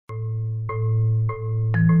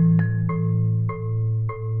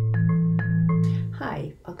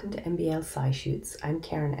welcome to MBLSciShoots. I'm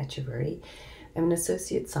Karen Echeverri. I'm an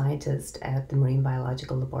Associate Scientist at the Marine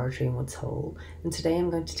Biological Laboratory in Woods Hole, and today I'm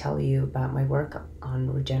going to tell you about my work on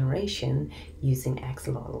regeneration using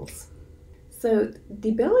axolotls. So the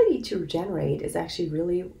ability to regenerate is actually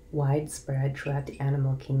really widespread throughout the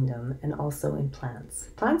animal kingdom and also in plants.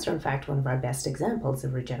 Plants are in fact one of our best examples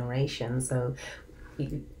of regeneration. So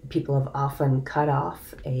people have often cut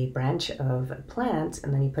off a branch of a plant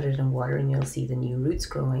and then you put it in water and you'll see the new roots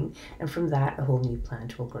growing, and from that a whole new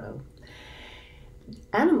plant will grow.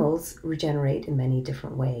 Animals regenerate in many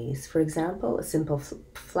different ways. For example, a simple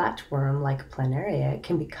flatworm like planaria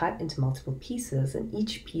can be cut into multiple pieces and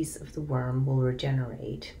each piece of the worm will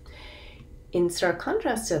regenerate. In stark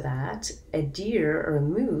contrast to that, a deer or a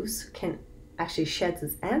moose can actually sheds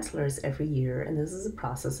its antlers every year, and this is a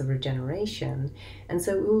process of regeneration, and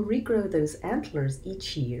so it will regrow those antlers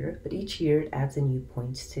each year, but each year it adds a new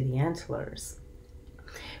point to the antlers.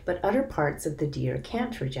 But other parts of the deer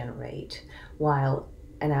can't regenerate, while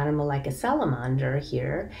an animal like a salamander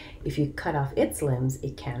here, if you cut off its limbs,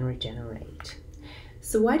 it can regenerate.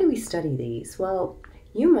 So why do we study these? Well,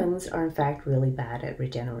 humans are in fact really bad at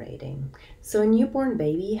regenerating. So a newborn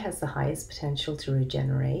baby has the highest potential to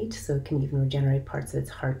regenerate, so it can even regenerate parts of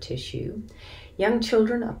its heart tissue. Young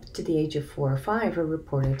children up to the age of 4 or 5 are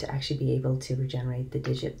reported to actually be able to regenerate the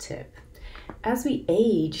digit tip. As we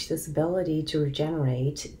age, this ability to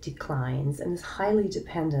regenerate declines and is highly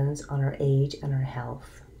dependent on our age and our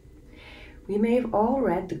health. We may have all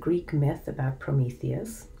read the Greek myth about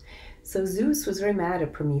Prometheus. So Zeus was very mad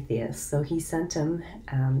at Prometheus, so he sent him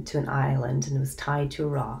to an island and it was tied to a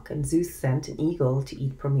rock, and Zeus sent an eagle to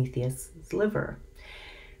eat Prometheus' liver.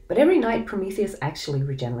 But every night Prometheus actually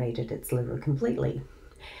regenerated its liver completely.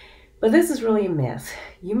 But this is really a myth.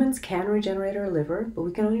 Humans can regenerate our liver, but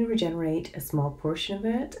we can only regenerate a small portion of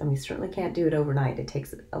it, and we certainly can't do it overnight. It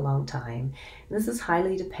takes a long time. And this is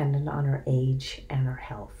highly dependent on our age and our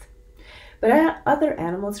health. But other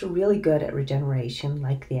animals are really good at regeneration,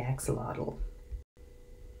 like the axolotl.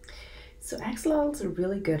 So axolotls are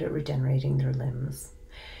really good at regenerating their limbs.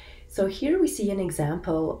 So here we see an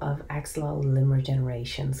example of axolotl limb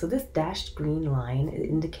regeneration. So this dashed green line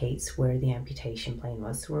indicates where the amputation plane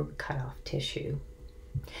was, so where we cut off tissue.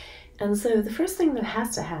 And so the first thing that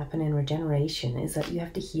has to happen in regeneration is that you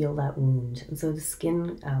have to heal that wound. And so the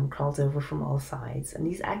skin crawls over from all sides, and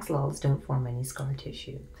these axolotls don't form any scar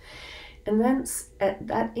tissue. And then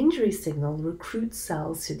that injury signal recruits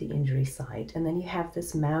cells to the injury site, and then you have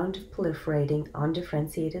this mound of proliferating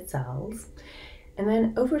undifferentiated cells. And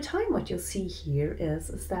then over time what you'll see here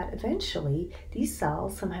is that eventually these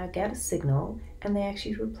cells somehow get a signal and they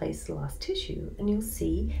actually replace the lost tissue, and you'll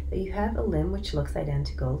see that you have a limb which looks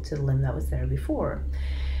identical to the limb that was there before.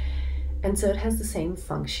 And so it has the same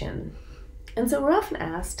function. And so we're often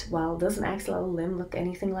asked, well, does an axolotl limb look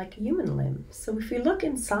anything like a human limb? So if we look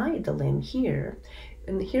inside the limb here,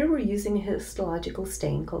 and here we're using a histological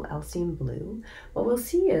stain called Alcium blue, what we'll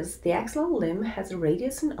see is the axolotl limb has a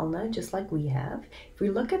radius and ulna just like we have. If we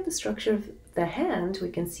look at the structure of the hand, we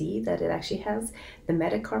can see that it actually has the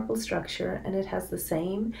metacarpal structure, and it has the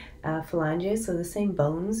same phalanges, so the same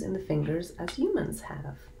bones in the fingers as humans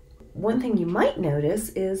have. One thing you might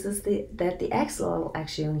notice is that the axolotl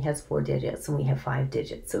actually only has 4 digits and we have 5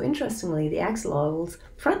 digits. So interestingly, the axolotl's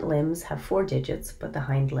front limbs have 4 digits, but the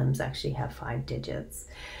hind limbs actually have 5 digits.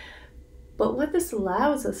 But what this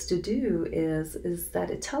allows us to do is that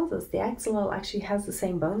it tells us the axolotl actually has the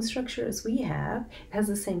same bone structure as we have, it has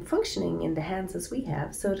the same functioning in the hands as we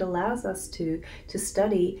have, so it allows us to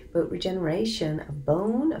study both regeneration of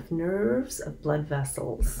bone, of nerves, of blood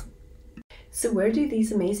vessels. So where do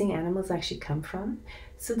these amazing animals actually come from?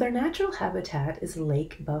 So their natural habitat is a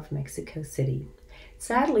lake above Mexico City.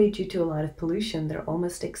 Sadly, due to a lot of pollution, they're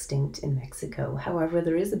almost extinct in Mexico. However,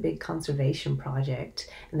 there is a big conservation project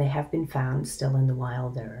and they have been found still in the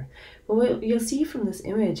wild there. But what you'll see from this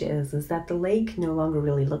image is that the lake no longer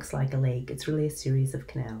really looks like a lake. It's really a series of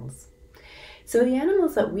canals. So the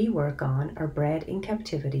animals that we work on are bred in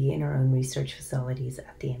captivity in our own research facilities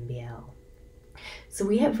at the MBL. So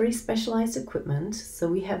we have very specialized equipment. So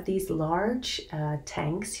we have these large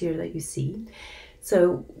tanks here that you see.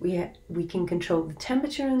 So we can control the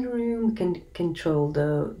temperature in the room, we can control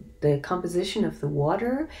the composition of the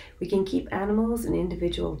water, we can keep animals in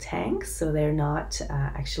individual tanks so they're not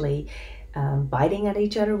actually biting at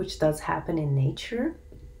each other, which does happen in nature.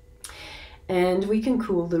 And we can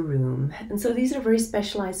cool the room. And so these are very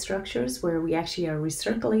specialized structures where we actually are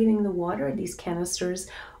recirculating the water. These canisters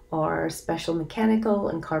are special mechanical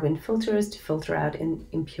and carbon filters to filter out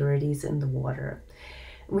impurities in the water.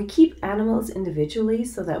 We keep animals individually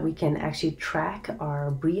so that we can actually track our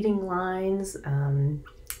breeding lines.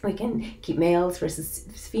 We can keep males versus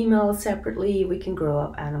females separately. We can grow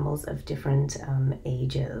up animals of different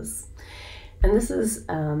ages. And this is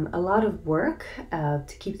a lot of work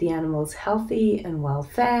to keep the animals healthy and well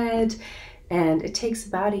fed. And it takes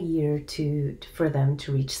about a year for them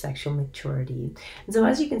to reach sexual maturity. And so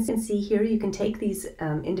as you can see here, you can take these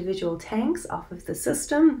individual tanks off of the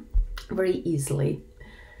system very easily.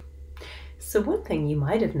 So one thing you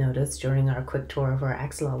might have noticed during our quick tour of our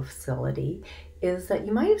axolotl facility is that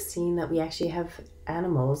you might have seen that we actually have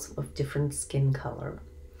animals of different skin color.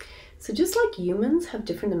 So just like humans have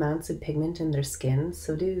different amounts of pigment in their skin,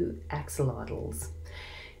 so do axolotls.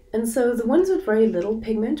 And so the ones with very little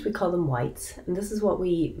pigment, we call them whites, and this is what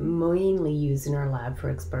we mainly use in our lab for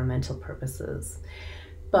experimental purposes.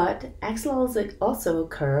 But axolotls also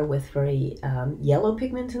occur with very yellow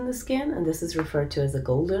pigment in the skin, and this is referred to as a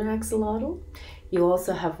golden axolotl. You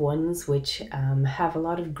also have ones which have a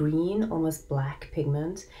lot of green, almost black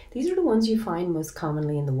pigment. These are the ones you find most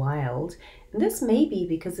commonly in the wild, and this may be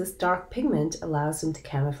because this dark pigment allows them to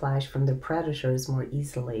camouflage from their predators more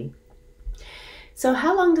easily. So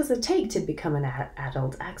how long does it take to become an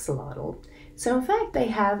adult axolotl? So in fact, they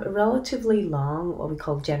have a relatively long, what we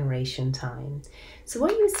call generation time. So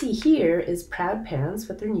what you see here is proud parents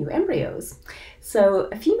with their new embryos. So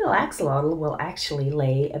a female axolotl will actually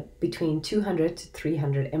lay between 200 to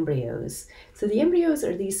 300 embryos. So the embryos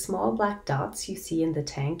are these small black dots you see in the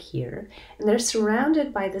tank here, and they're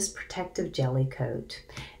surrounded by this protective jelly coat.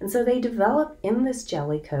 And so they develop in this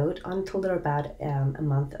jelly coat until they're about a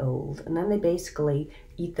month old, and then they basically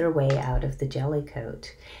eat their way out of the jelly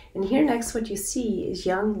coat. And here next what you see is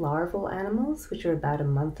young larval animals which are about a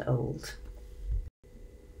month old.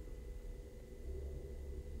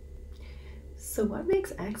 So what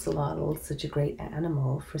makes axolotls such a great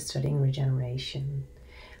animal for studying regeneration?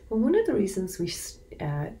 Well, one of the reasons we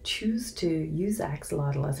choose to use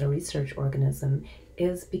axolotl as a research organism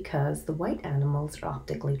is because the white animals are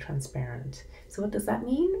optically transparent. So what does that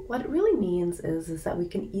mean? What it really means is that we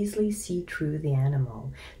can easily see through the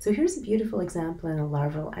animal. So here's a beautiful example in a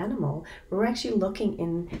larval animal where we're actually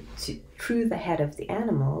looking through the head of the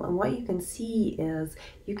animal, and what you can see is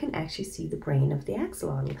you can actually see the brain of the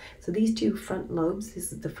axolotl. So these two front lobes,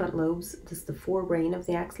 this is the front lobes, this is the forebrain of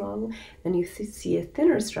the axolotl, then you see a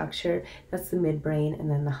thinner structure, that's the midbrain, and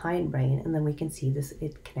then the hindbrain, and then we can see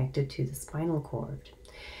it connected to the spinal cord.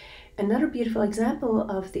 Another beautiful example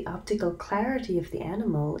of the optical clarity of the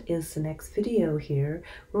animal is the next video here,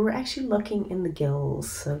 where we're actually looking in the gills.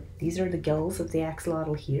 So these are the gills of the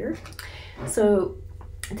axolotl here. So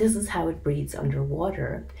this is how it breathes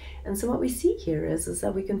underwater. And so what we see here is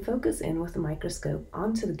that we can focus in with a microscope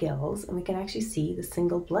onto the gills, and we can actually see the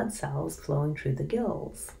single blood cells flowing through the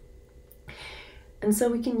gills. And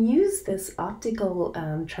so we can use this optical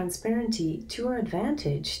transparency to our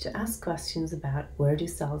advantage to ask questions about where do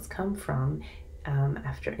cells come from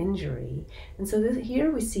after injury. And so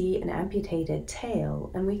here we see an amputated tail,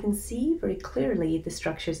 and we can see very clearly the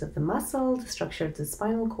structures of the muscle, the structure of the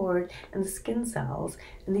spinal cord, and the skin cells.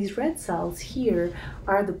 And these red cells here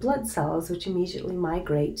are the blood cells which immediately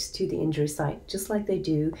migrate to the injury site, just like they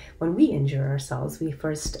do when we injure ourselves. We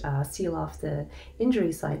first seal off the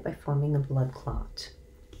injury site by forming a blood clot.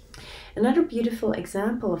 Another beautiful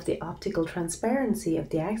example of the optical transparency of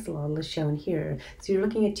the axolotl is shown here. So you're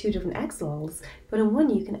looking at two different axolotls, but in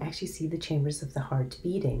one you can actually see the chambers of the heart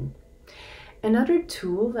beating. Another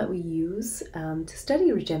tool that we use to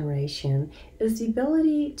study regeneration is the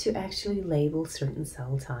ability to actually label certain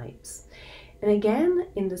cell types. And again,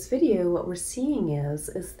 in this video, what we're seeing is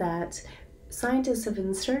that scientists have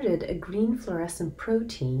inserted a green fluorescent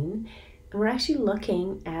protein, and we're actually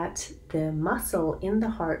looking at the muscle in the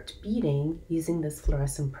heart beating using this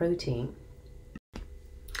fluorescent protein.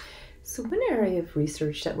 So one area of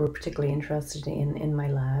research that we're particularly interested in my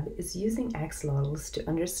lab is using axolotls to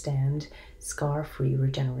understand scar-free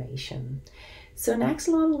regeneration. So an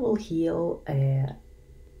axolotl will heal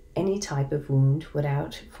any type of wound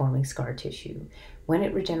without forming scar tissue. When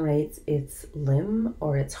it regenerates its limb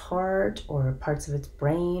or its heart or parts of its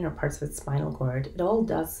brain or parts of its spinal cord, it all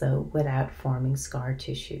does so without forming scar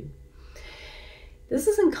tissue. This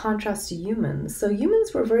is in contrast to humans. So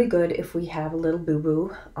humans were very good if we have a little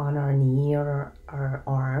boo-boo on our knee or our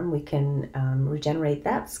arm, we can regenerate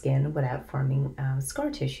that skin without forming scar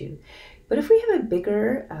tissue. But if we have a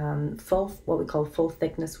bigger, what we call full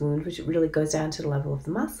thickness wound, which really goes down to the level of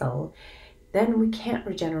the muscle, then we can't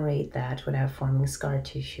regenerate that without forming scar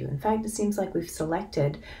tissue. In fact, it seems like we've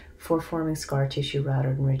selected for forming scar tissue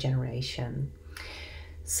rather than regeneration.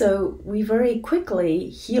 So we very quickly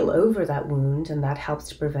heal over that wound, and that helps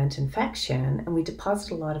to prevent infection, and we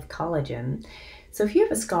deposit a lot of collagen. So if you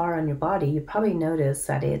have a scar on your body, you probably notice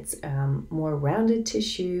that it's more rounded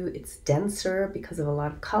tissue, it's denser because of a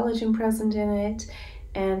lot of collagen present in it,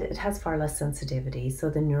 and it has far less sensitivity, so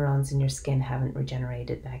the neurons in your skin haven't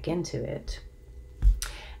regenerated back into it.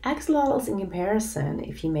 Axolotls, in comparison,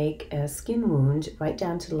 if you make a skin wound right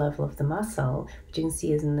down to the level of the muscle, what you can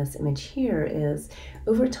see is in this image here is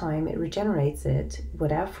over time it regenerates it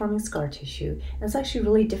without forming scar tissue, and it's actually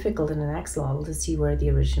really difficult in an axolotl to see where the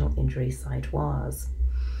original injury site was.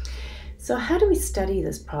 So how do we study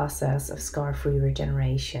this process of scar-free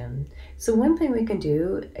regeneration? So one thing we can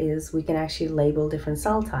do is we can actually label different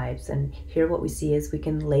cell types, and here what we see is we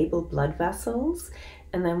can label blood vessels,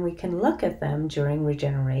 and then we can look at them during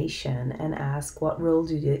regeneration and ask what role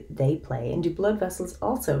do they play, and do blood vessels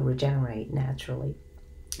also regenerate naturally?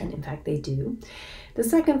 And in fact they do. The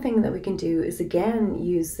second thing that we can do is again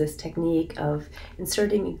use this technique of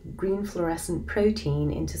inserting green fluorescent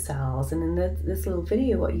protein into cells, and in this little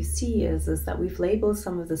video what you see is that we've labeled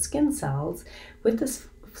some of the skin cells with this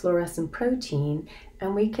fluorescent protein,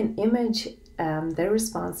 and we can image their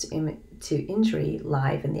response to injury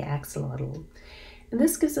live in the axolotl. And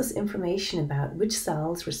this gives us information about which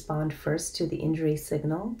cells respond first to the injury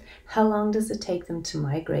signal, how long does it take them to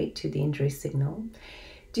migrate to the injury signal,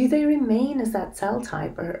 do they remain as that cell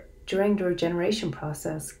type, or during the regeneration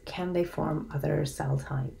process can they form other cell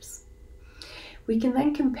types. We can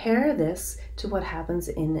then compare this to what happens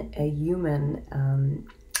in a human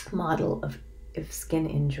model of skin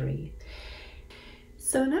injury.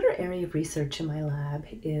 So another area of research in my lab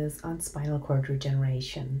is on spinal cord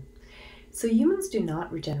regeneration. So humans do not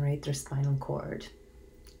regenerate their spinal cord.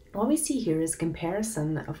 What we see here is a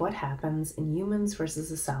comparison of what happens in humans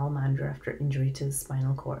versus a salamander after injury to the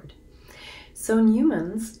spinal cord. So in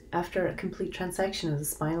humans, after a complete transection of the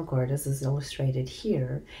spinal cord, as is illustrated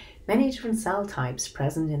here, many different cell types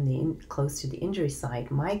present close to the injury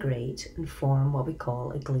site migrate and form what we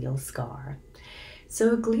call a glial scar.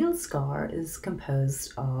 So a glial scar is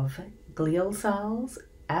composed of glial cells,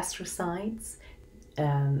 astrocytes,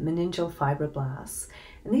 meningeal fibroblasts,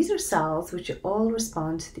 and these are cells which all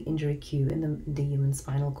respond to the injury cue in the human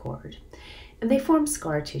spinal cord, and they form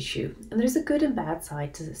scar tissue. And there's a good and bad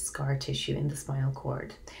side to scar tissue in the spinal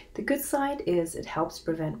cord. The good side is it helps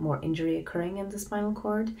prevent more injury occurring in the spinal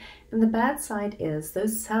cord, and the bad side is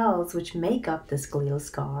those cells which make up this glial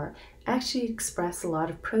scar actually express a lot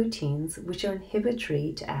of proteins which are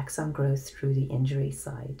inhibitory to axon growth through the injury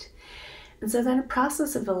site. And so then a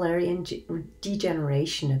process of Valerian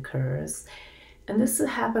degeneration occurs, and this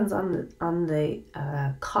happens on the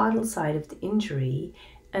caudal side of the injury,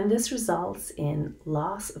 and this results in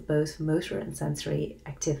loss of both motor and sensory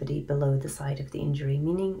activity below the site of the injury,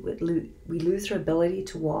 meaning we lose our ability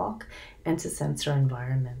to walk and to sense our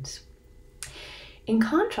environment. In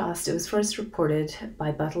contrast, it was first reported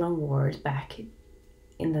by Butler and Ward back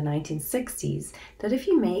in the 1960s that if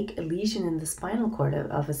you make a lesion in the spinal cord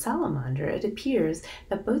of a salamander, it appears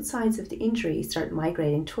that both sides of the injury start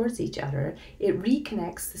migrating towards each other. It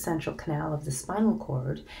reconnects the central canal of the spinal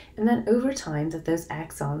cord, and then over time that those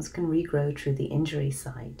axons can regrow through the injury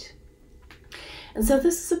site. And so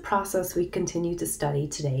this is a process we continue to study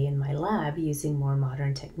today in my lab using more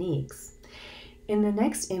modern techniques. In the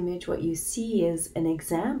next image, what you see is an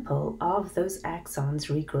example of those axons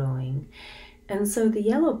regrowing. And so the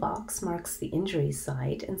yellow box marks the injury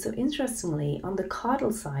site, and so interestingly, on the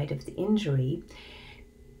caudal side of the injury,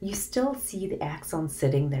 you still see the axon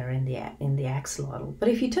sitting there in the axolotl. But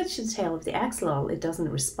if you touch the tail of the axolotl, it doesn't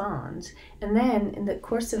respond. And then in the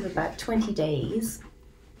course of about 20 days,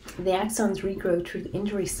 the axons regrow through the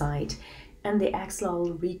injury site, and the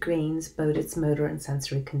axolotl regains both its motor and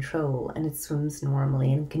sensory control, and it swims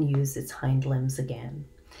normally and can use its hind limbs again.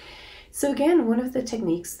 So again, one of the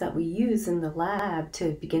techniques that we use in the lab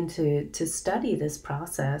to begin to study this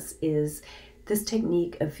process is this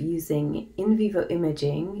technique of using in vivo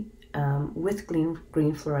imaging with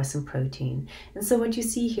green fluorescent protein. And so what you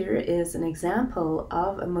see here is an example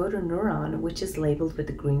of a motor neuron which is labeled with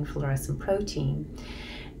the green fluorescent protein.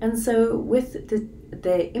 And so with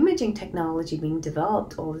the imaging technology being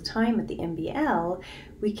developed all the time at the MBL,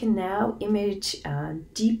 we can now image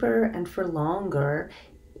deeper and for longer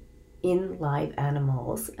in live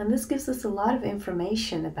animals. And this gives us a lot of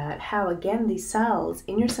information about how, again, these cells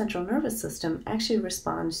in your central nervous system actually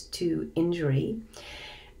respond to injury.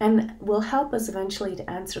 and will help us eventually to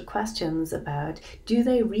answer questions about, do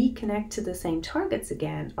they reconnect to the same targets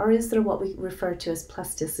again, or is there what we refer to as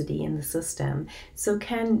plasticity in the system? So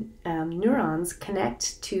can neurons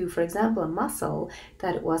connect to, for example, a muscle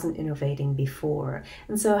that it wasn't innervating before?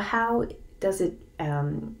 And so how does it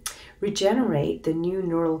regenerate the new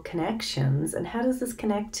neural connections, and how does this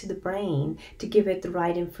connect to the brain to give it the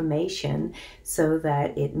right information so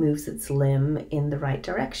that it moves its limb in the right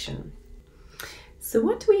direction? So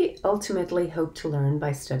what do we ultimately hope to learn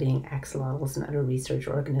by studying axolotls and other research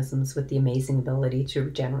organisms with the amazing ability to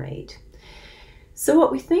regenerate? So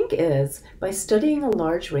what we think is, by studying a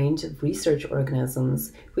large range of research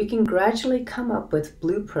organisms, we can gradually come up with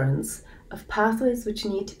blueprints of pathways which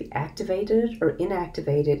need to be activated or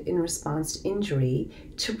inactivated in response to injury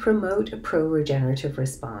to promote a pro-regenerative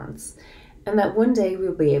response, and that one day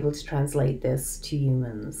we'll be able to translate this to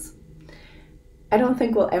humans. I don't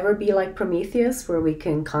think we'll ever be like Prometheus, where we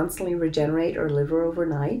can constantly regenerate our liver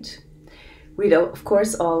overnight. We'd, of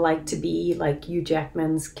course, all like to be like Hugh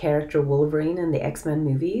Jackman's character Wolverine in the X-Men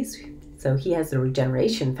movies. So he has the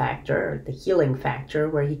regeneration factor, the healing factor,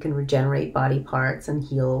 where he can regenerate body parts and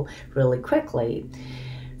heal really quickly.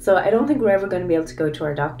 So I don't think we're ever going to be able to go to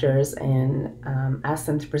our doctors and ask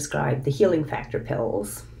them to prescribe the healing factor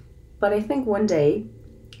pills. But I think one day,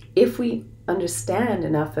 if we understand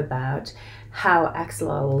enough about how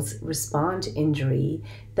axolotls respond to injury,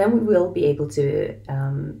 then we will be able to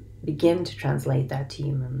begin to translate that to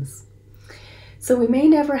humans. So we may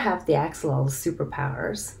never have the axolotls'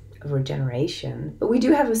 superpowers of regeneration, but we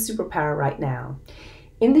do have a superpower right now.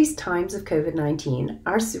 In these times of COVID-19,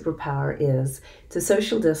 our superpower is to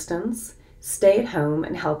social distance, stay at home,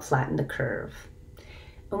 and help flatten the curve.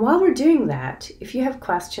 And while we're doing that, if you have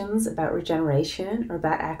questions about regeneration or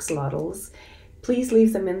about axolotls, please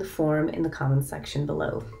leave them in the form in the comments section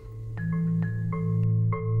below.